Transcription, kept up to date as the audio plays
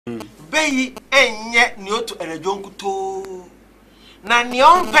Bay enye nyoto erejonkuto. Na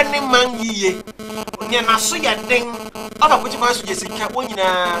neon penny man ye. Onye na so ya den. Oba puti kwa so jesika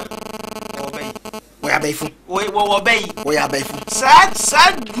wonyina. Obey. We abefu. We obey. We abefu.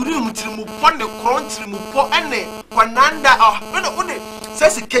 Sad guru mutirimu pon de krontirimu po ene kwananda one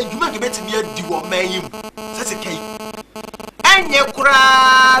sese kai djuma ke betimi adi wo mayim. Sese kai. Enye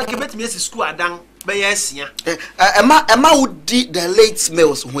kura ke betimi esi school adan be yasia. Emma would the late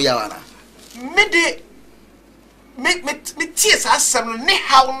males who yawana. Me tears asem ne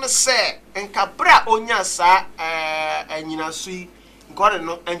haw no se enka bra onya sa anyina sui nkore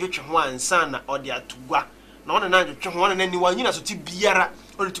no enjotwe ho ansa na ode atugwa na one na enjotwe ho na ni wanyina so ti biara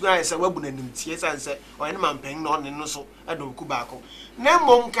ode tugwa ansa wabu na nim tie sanse oyene mampen na one no so adoku baako na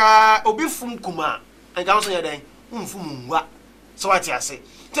monka obi fum kuma enka so yeden mfum nwa so wati ase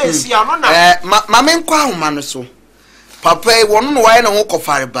tesi ano na mama nkwa ahoma no so papa e wono no waye na ho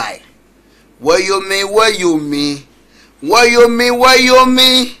kofare bai wayomi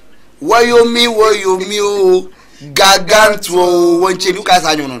o gaganto wonche Lucas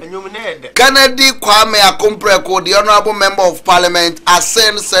anyono Kennedy Kwame Akompreko, the honorable member of parliament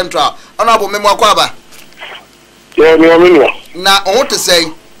Asen Central, honorable member Kwaba. Yeah, na on to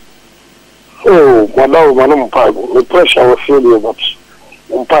say oh madam paibo the pressure was feeling but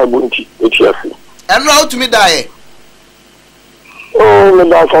paibo nti etiafi and how to me die. Oh, me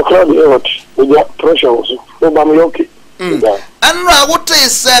da sakra de hot the pressure was so ba me okay. And what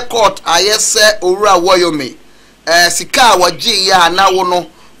is court ayese owura woyomi sika waji ya na wono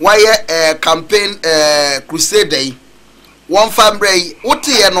waye campaign crusade day one family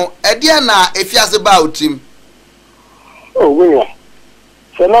wote ye no ede na efiase ba otim. Oh we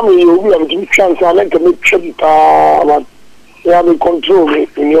so na me you am to chance I like to make sure but ya me control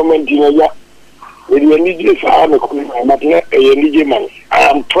in your maintenance ya with the energy I am a man. I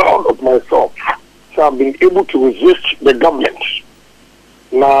am proud of myself. So I've been able to resist the government.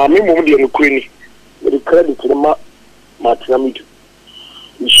 Na me mo de Ukraine with the credit to the Martinamidu.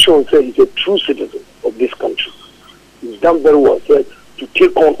 He shows that he's a true citizen of this country. He's done very well to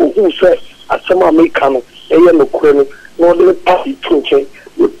take on who says as some American Ukraine no the party to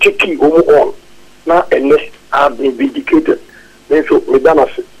will take him on. Now unless I've been vindicated. Then so we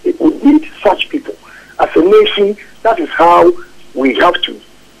need such people. As a nation, that is how we have to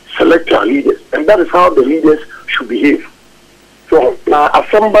select our leaders, and that is how the leaders should behave. So now, as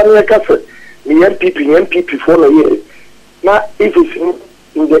somebody like I said, the MPP for a year. Now, if it's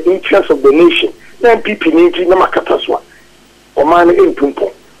in the interest of the nation, the MPP needs to know Makataswa or man in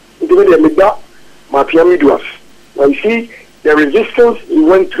Pumpo. It's really a mega Mapiamiduas. Now, you see the resistance he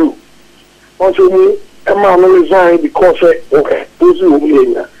went through. Also, Emma resigned because okay, Bosuo,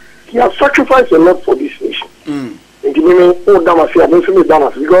 he has sacrificed a lot for this nation. And the women, oh, Damas, I don't see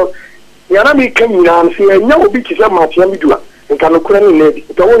Damas because the enemy came in and said, "No, bitch, I'm not Yamidua, and can Ukraine lady,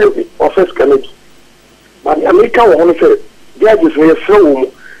 the one of first Canada." But the American will say, they are just very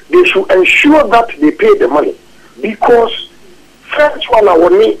slow. They should ensure that they pay the money because first one, I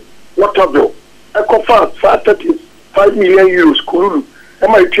want me, water bill, I confirm 5 million euros, Kululu,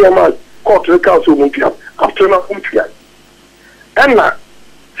 and my chairman, court records of Mumpia, after not Mumpia. And now,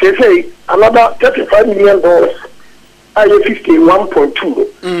 say another $35 million. I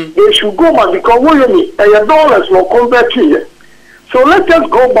 51.2. They should go back because what you mean? Dollars no convert here. So let's just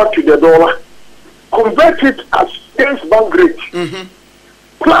go back to the dollar, convert it as against bank rate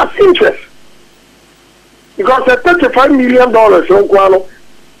plus interest. Because the $35 million on Guano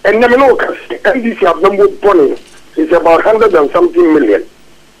and Neminokas NDC have number money is about 100 and something million.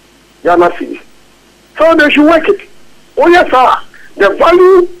 Ghana cities. So they should work it. Oh yes, sir. The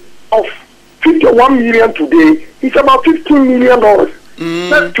value of 51 million today is about $15 million.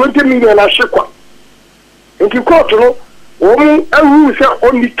 That's 20 million a shekwa. And you quote, you know, who is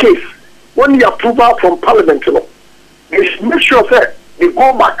only case when the approval from Parliament, you know, they should make sure that they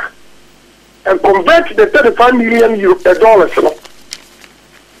go back and convert the $35 million you know,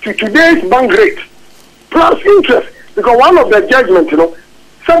 to today's bank rate plus interest. Because one of the judgments, you know,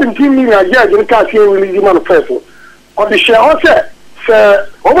 17 million judge in cash here releasing manifesto. On the share also,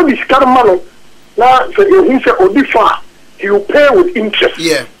 over this kind of money, now he said, "Odifa, he will pay with interest."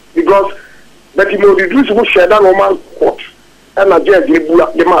 Yeah. Because that he will reduce who share that normal court and a judge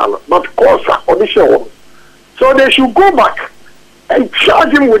the man, but course audition. So they should go back and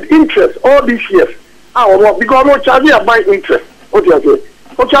charge him with interest all these years. Because no charge here by interest. What do you say?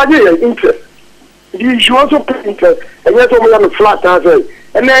 No charge here interest. You should also pay interest, and yes, only on the flat answer.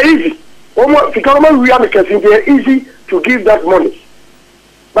 And they're easy. Almost because we are they're easy to give that money.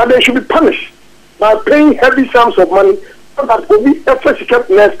 But they should be punished by paying heavy sums of money that will be a first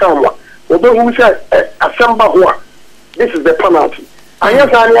next time. Who said assemble this is the penalty. I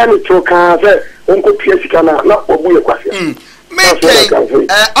guess I need to say Uncle Piesicana, not Obuya question.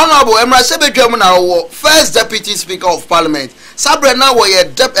 Honorable Emra Sebedwamuna, first Deputy Speaker of Parliament. Sabrina was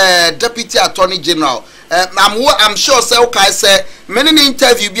Deputy Attorney General. I'm sure say okay say many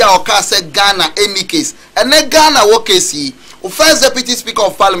interview be okay say Ghana any case. And then Ghana what case he first Deputy Speaker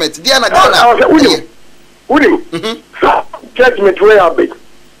of Parliament. Diana Ghana. Woody. Judgment way a bit.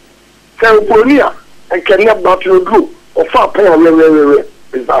 Say Polonia and can never do or far pay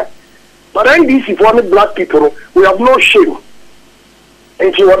is that. But then this is one black people we have no shame.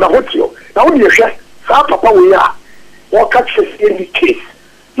 And you want to hurt you. Now you say, Papa we are what catches in the case.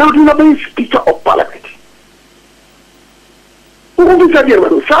 Now do not be Speaker of Parliament. Who will be said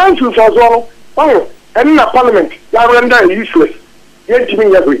science is as well. Oh, and in a parliament, you are rendered useless. Yet you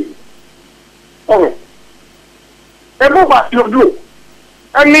mean every. Oh. And what about you do?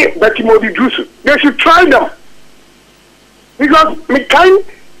 And me, but you will be juicy. They should try them. Because me kind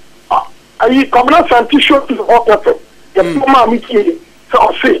I come not scientific to the the former meeting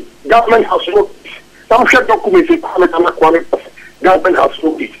so say government has no peace. Some share documents government has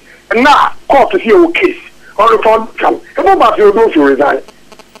no peace. And now court is here case. Or the phone come. And what about you don't resign?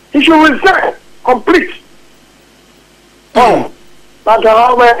 He should resign. Complete. Oh. But we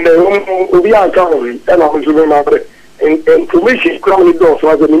are going and I was remember information coming doors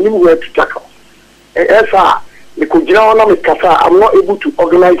was a new way to tackle. SR the Kujana I'm not able to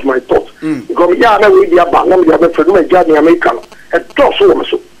organize my thoughts. Because yeah, I will be about the American and thoughts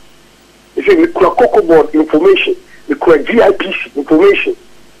also. You see, the Cocoa Board information, the GIPC information,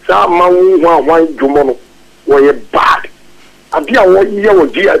 some man one Jumono were bad. I did 1 year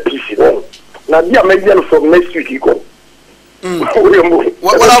with GIPC. Now, dear, maybe from next week you go. Well, of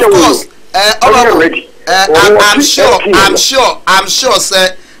course, I'm sure,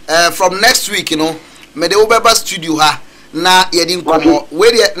 sir, from next week, you know. Me de obeba studio ha na yedi nkomo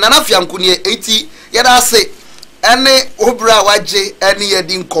we de nana fiankunye 80 yeda say ene obra waje ene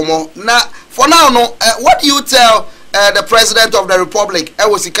yedi nkomo na for now no what do you tell the president of the republic e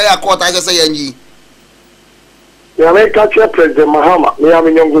wo sikaya court I say yanyi the American president Mahama me am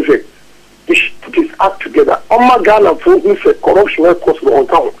nyongo say put his act together on my Ghana for who say corruption cause on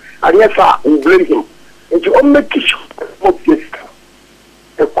town and yes sir we blame him and to on make sure what this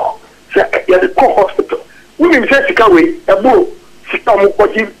the core hospital. We will say Sikaway, a bro, Sikamu for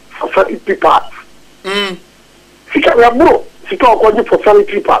sanitary parts. Sikaway, bro, Sikamu for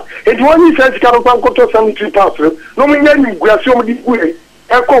sanitary parts. And when you say Sikamu for sanitary parts, no meaning we are so many way.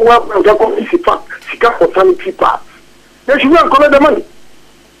 Echo well, Sikamu for sanitary parts. They should not collect the money.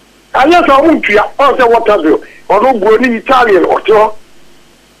 And yes, I won't hear all the water, or no Brony Italian or Joe.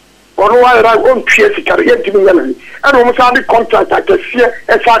 Or no, I won't hear Sikamu giving money. And almost all the contract I can see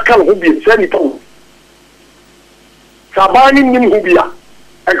as I can who be sent it. Sabani Nimbia,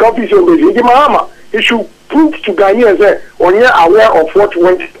 a copy of the Mahama, he should prove to Ghanaians that when you are aware of what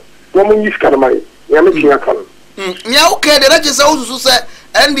went woman is Karamai. You are making a column. Yeah, okay, the Regis also said,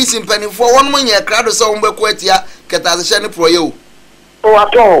 and this in penny for 1 year crowd of some Bequetia, Catazashani for you. Oh,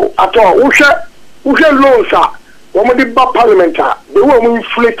 at all. Who shall loan, sir? Woman did parliament, the woman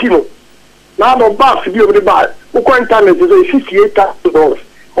flaking. Now the boss to be able to buy. Who can't tell it is $68,000.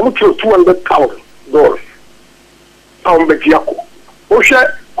 How much $200,000? Pound Bekiako.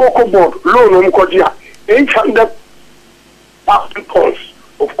 Osha Cocoa Board, loan on Kodia, 800,000 pounds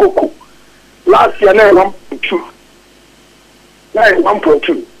of cocoa. Last year, 1.2.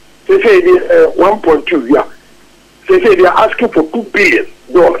 1.2. They say they 1.2, yeah. They say they are asking for $2 billion.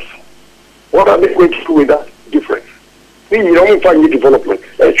 What are they going to do with that difference? You don't find new development.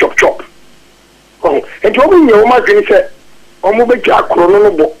 Chop. Oh, and you open your mouth and say, Omo Jack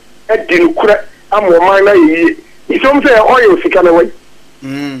Chronobo, at Dinukra, I'm more minor. It's something oil sick away.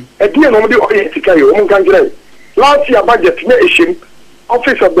 At the end of the oil sick, last year budget nation,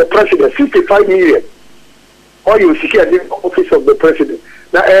 office of the president, 65 million. Oil sick at the office of the president.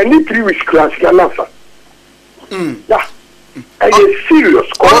 Now, I need 3 weeks class, NASA. Yeah. And it's serious.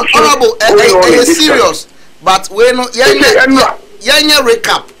 Honorable, it's serious. But we know, yeah,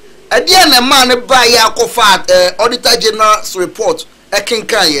 recap. Again, a man buy Yakofat, Auditor General's report, a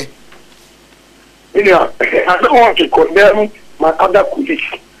kinkaye. Yeah, I don't want to condemn my other colleagues.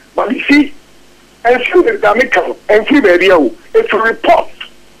 But you see, and through the Jamaican and through the area, it's a report.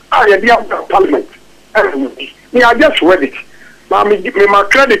 I have the parliament. Me, I just read it. My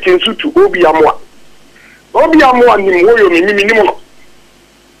credit is to Obiamwa. Obiamwa, minimum.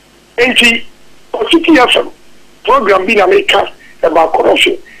 And she, for 60 years, program being American about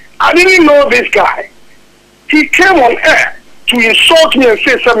corruption. I didn't know this guy. he came on air to insult me and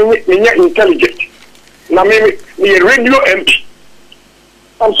say something intelligent. Now me radio MP.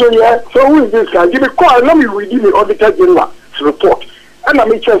 I'm saying, yeah, so who is this guy? Give me a call, let me read the Auditor General's report. And I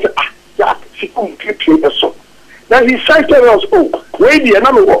make sure say, yeah, she couldn't keep a song. Then he cited us, oh, wait the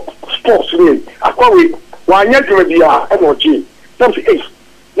another sports really. I call it one year to be energy. That's it.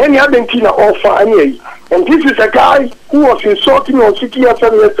 When you have been Tina offer anyway. And this is a guy who was insulting on City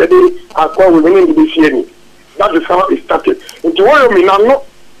FM yesterday. I call women in the CNE. That is how it started. Into one me now,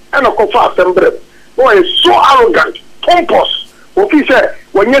 and a coffee assembly. Boy is so arrogant, pompous. What he said,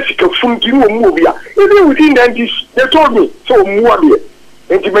 when you see a funky move here, even within the they told me, so move here.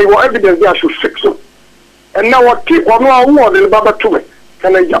 And to make what evidence I should fix them. And now I keep on our word in Baba to me.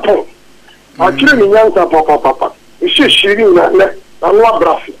 And I Japan. I kill me, young papa. It's just shooting that. I'm not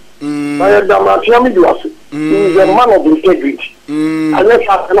brassy. I had the Matiami Duasi. He's a man of integrity. I left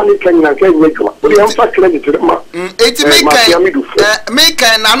Anani Kenyan and Kenyan Regular. But I'm not credit to the man. It's make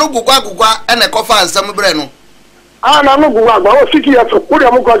an Anugua and a coffee and some breno. I don't know about 60 years of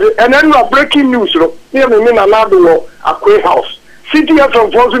Puriamuka and then breaking news. Here we mean another a quay house. 60 years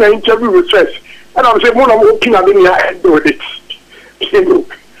of frozen interview with press. And I'm saying, one of walking out in your head do it.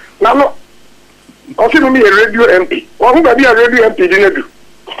 Now, also me a radio MP. Or who be a radio MP didn't do.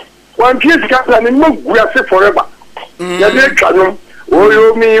 One case got an move we are forever. The canon.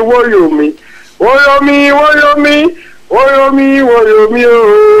 Woyo me,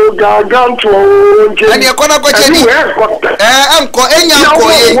 Garganto. And you're gonna go to Uncle Enya.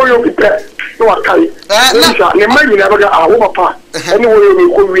 No, I can't. The man never got a woman part.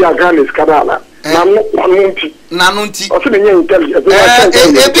 Anyway, we are Ghana's Canana. Nanunti.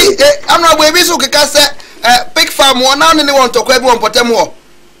 I'm not baby so big farm one now and they want to quite one potemo.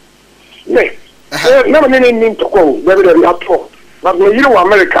 Nay, never mean to go, very at all. But you know,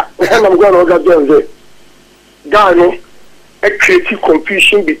 America, and I'm going to go Ghana, a creative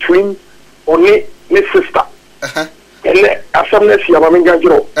confusion between only my sister and Assembly Yamaminga.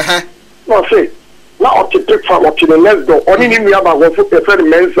 No, say. Now up to take from up to the next door. Only in the other one for the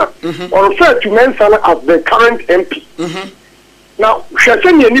Mensa or refer to Mensa as the current MP. Now,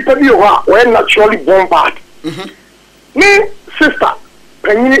 Shasani and Nipabi were naturally bombarded. Me, sister,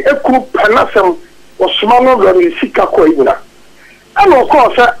 Penny Eku Panasam was smaller than the Sika Koina. And of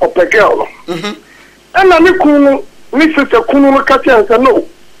course, a girl. And I knew me sister Kunu Katia and said, no,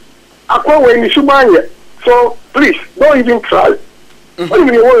 I call when you Subanya. So please, don't even try. What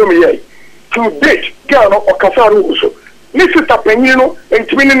do you want me? To date, girl or Kasaru also. Mrs. Tapenino and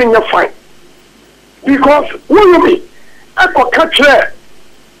twinning in your fight. Because, what you mean? I could catch her.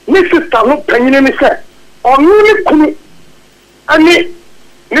 Mrs. Tano Penny said, or Nini Kunu, and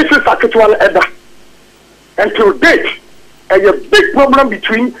Mrs. Akatuan Edda. And to date, there's a big problem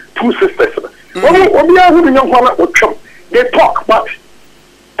between two sisters. They talk, but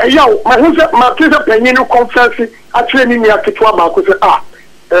my husband, Martha Penino confessed, actually, me at Kitua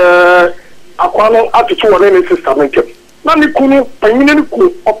Aquano attitude on any system. Nani Kunu, Penny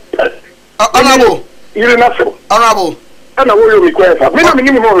Ku, Honorable, you're nothing. Honorable, and I will request.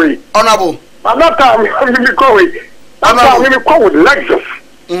 Honorable, at that time, I'm going to call with Lexus,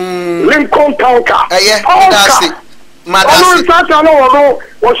 Lincoln Town car. That's it. Madam,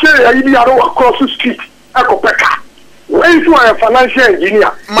 or say I don't across the street. Echo Pekka. Where is my financial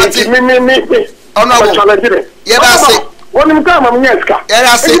engineer? Me. Honorable, yeah, that's it. One of them, I'm Yeska.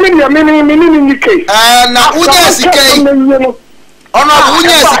 Yes, I mean, in the case. Now, who does it?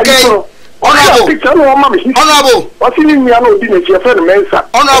 Honorable, what's in the other dinner? Your friend Mensa.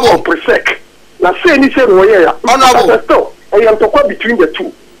 Honorable, Presec. Now, say any said, honorable, I am talking between the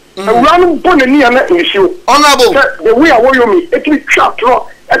two. And run upon a near issue. Honorable, the way I warrior me, it will chapter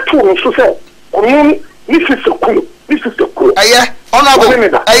at 2 and so say, this is so cool. This is so cool. Honorable,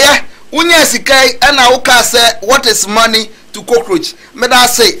 Unyasikai and Auka say, what is money to cockroach? May I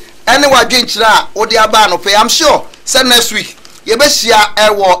say, anyone against that or the Abano pay? I'm sure. Send next week. Yebesia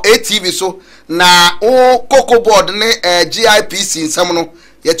Air ATV so na o cocoa board ne GIPC in Samono.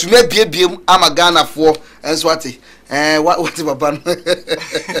 Yet to make BM Amagana for and swati. What papa?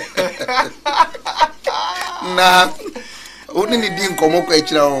 Na only need come okay.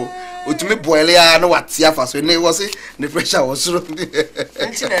 Utumi boile ya no watia fa so ne wose the pressure was so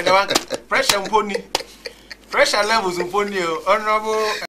pressure mponi pressure levels mponi honorable